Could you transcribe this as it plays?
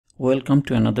Welcome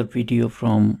to another video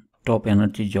from Top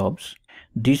Energy Jobs.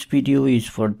 This video is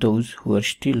for those who are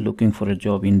still looking for a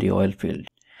job in the oil field.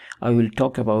 I will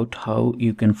talk about how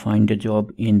you can find a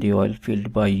job in the oil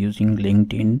field by using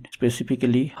LinkedIn,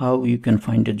 specifically how you can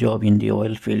find a job in the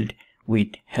oil field with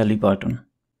Halliburton.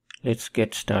 Let's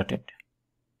get started.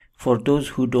 For those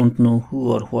who don't know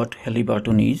who or what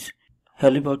Halliburton is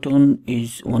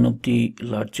one of the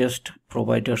largest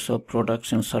providers of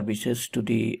products and services to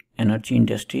the energy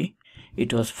industry.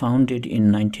 It was founded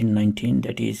in 1919,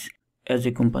 that is, as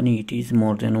a company it is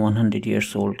more than 100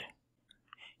 years old.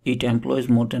 It employs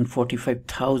more than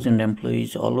 45,000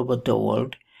 employees all over the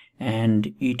world,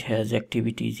 and it has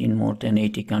activities in more than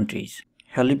 80 countries.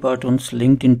 Halliburton's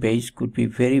LinkedIn page could be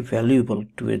very valuable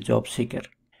to a job seeker.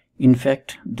 In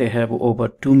fact, they have over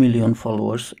 2 million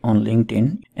followers on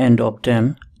LinkedIn, and of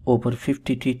them, over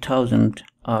 53,000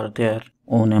 are their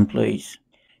own employees.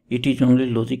 It is only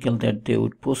logical that they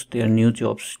would post their new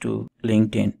jobs to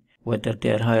LinkedIn, whether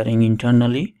they are hiring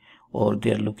internally or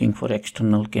they are looking for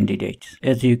external candidates.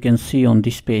 As you can see on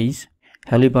this page,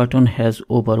 Halliburton has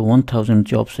over 1,000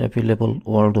 jobs available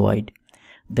worldwide.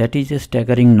 That is a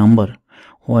staggering number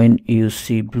when you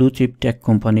see blue chip tech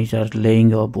companies are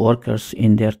laying off workers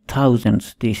in their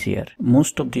thousands this year.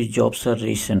 Most of these jobs are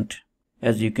recent.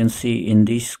 As you can see in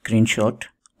this screenshot,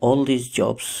 all these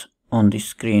jobs on the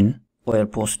screen were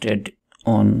posted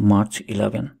on March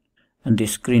 11. And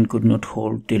this screen could not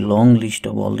hold the long list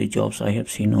of all the jobs I have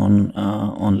seen on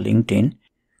LinkedIn,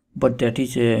 but that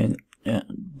is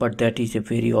a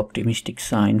very optimistic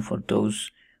sign for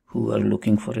those who are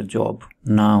looking for a job.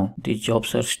 Now these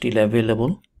jobs are still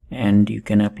available and you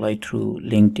can apply through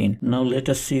LinkedIn. Now let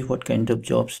us see what kind of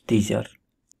jobs these are.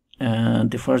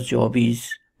 The first job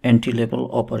is entry-level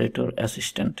operator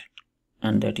assistant,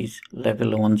 and that is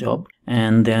level 1 job.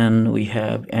 And then we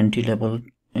have entry-level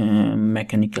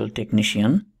mechanical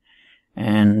technician,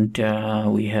 and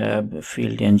we have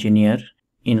field engineer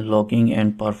in logging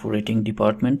and perforating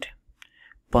department,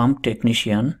 pump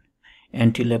technician,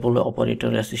 entry-level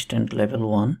operator assistant level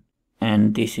 1,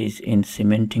 and this is in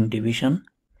cementing division.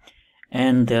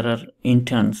 And there are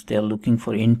interns. They are looking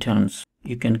for interns.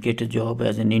 You can get a job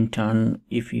as an intern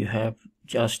if you have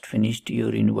just finished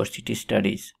your university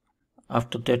studies.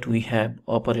 After that we have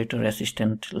operator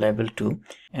assistant level 2,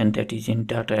 and that is in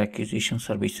data acquisition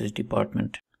services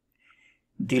department.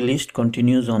 The list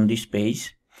continues on this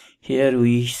page. Here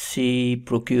we see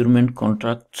procurement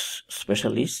contracts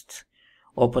specialists,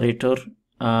 operator,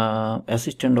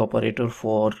 assistant operator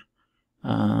for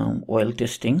oil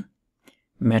testing,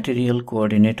 material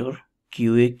coordinator,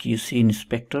 QA QC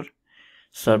inspector,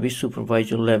 service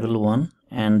supervisor level 1,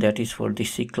 and that is for the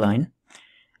SIC line,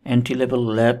 entry-level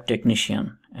lab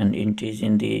technician, and it is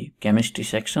in the chemistry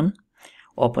section,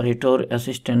 operator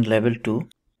assistant level 2.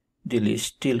 The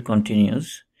list still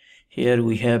continues. Here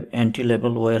we have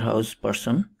entry-level warehouse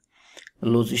person,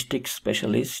 logistics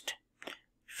specialist,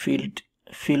 field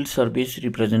service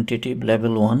representative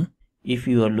level 1 if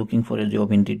you are looking for a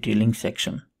job in the drilling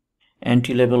section,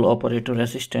 entry-level operator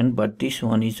assistant, but this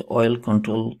one is oil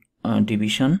control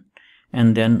division,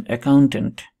 and then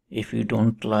accountant. If you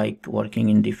don't like working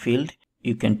in the field,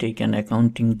 you can take an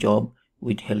accounting job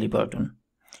with Halliburton.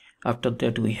 After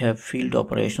that we have field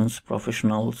operations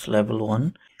professionals level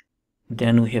 1.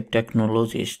 Then we have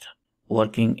technologist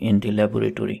working in the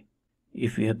laboratory.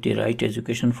 If you have the right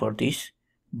education for this,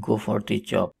 go for this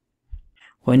job.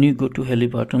 When you go to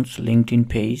Halliburton's LinkedIn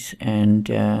page and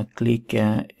click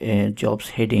jobs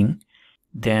heading,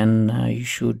 then you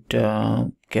should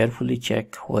carefully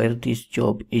check where this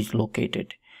job is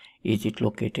located. Is it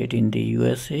located in the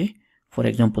USA? For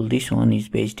example, this one is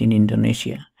based in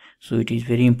Indonesia. So it is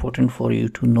very important for you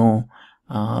to know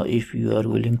if you are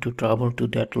willing to travel to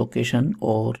that location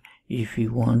or if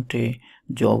you want a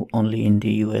job only in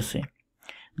the USA.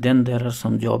 Then there are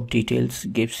some job details,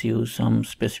 gives you some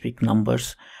specific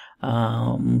numbers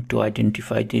to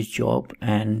identify this job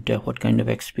and what kind of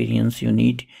experience you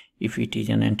need, if it is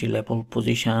an entry-level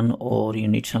position or you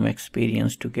need some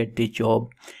experience to get the job,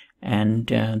 and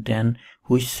then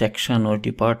which section or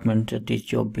department this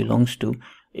job belongs to,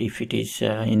 if it is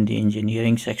in the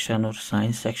engineering section or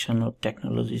science section or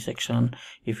technology section,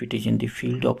 if it is in the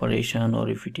field operation or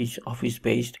if it is office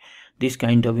based. This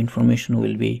kind of information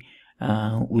will be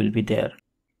there,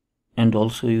 and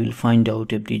also you will find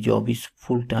out if the job is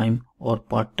full-time or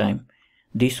part-time.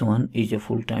 This one is a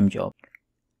full-time job.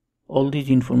 All this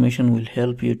information will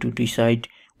help you to decide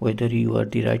whether you are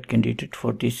the right candidate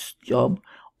for this job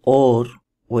or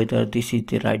whether this is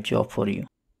the right job for you.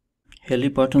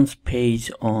 Halliburton's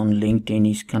page on LinkedIn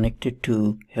is connected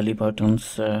to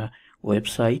Halliburton's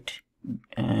website,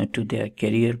 to their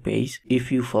career page.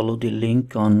 If you follow the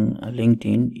link on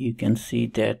LinkedIn, you can see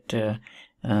that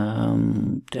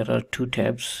there are two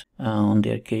tabs on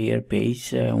their career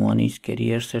page. One is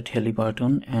careers at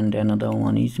Halliburton and another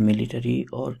one is military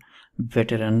or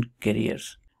veteran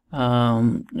careers.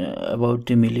 About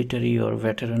the military or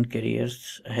veteran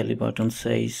careers, Halliburton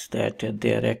says that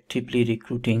they are actively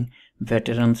recruiting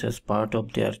veterans as part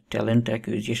of their talent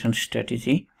acquisition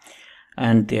strategy,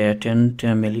 and they attend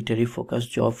military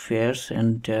focused job fairs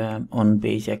and on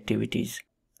base activities.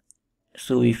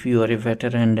 So if you are a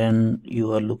veteran and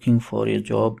you are looking for a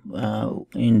job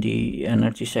in the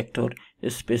energy sector,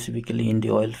 specifically in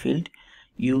the oil field,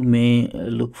 you may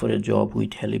look for a job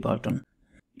with Halliburton.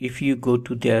 If you go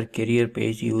to their career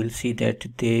page, you will see that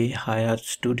they hire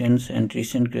students and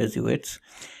recent graduates.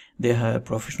 They hire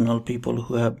professional people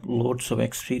who have lots of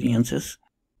experiences.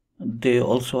 They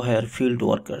also hire field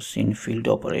workers in field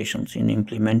operations, in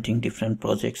implementing different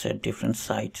projects at different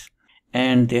sites.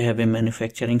 And they have a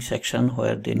manufacturing section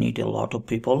where they need a lot of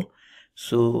people.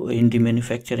 So in the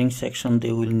manufacturing section,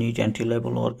 they will need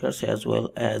entry-level workers as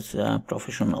well as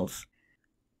professionals.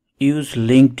 Use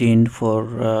LinkedIn for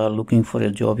looking for a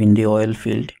job in the oil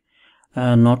field,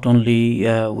 not only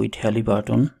with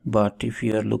Halliburton, but if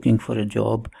you are looking for a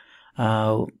job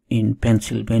in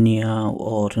Pennsylvania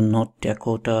or North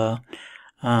Dakota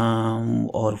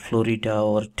or Florida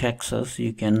or Texas,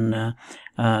 you can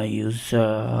use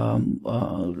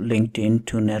LinkedIn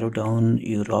to narrow down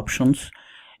your options.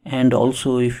 And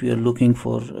also if you are looking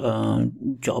for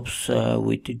jobs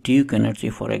with Duke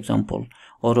Energy, for example,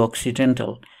 or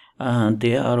Occidental,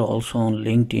 they are also on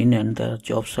LinkedIn, and the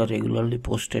jobs are regularly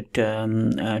posted to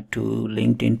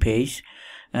LinkedIn page.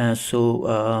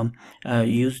 So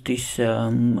use this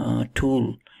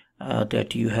tool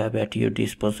that you have at your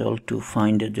disposal to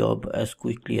find a job as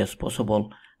quickly as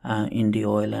possible in the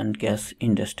oil and gas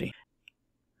industry.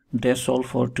 That's all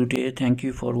for today. Thank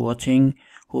you for watching.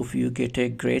 Hope you get a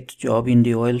great job in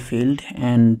the oil field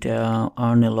and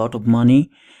earn a lot of money.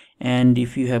 And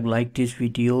if you have liked this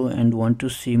video and want to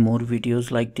see more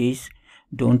videos like this,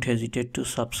 don't hesitate to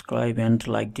subscribe and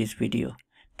like this video.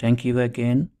 Thank you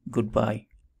again. Goodbye.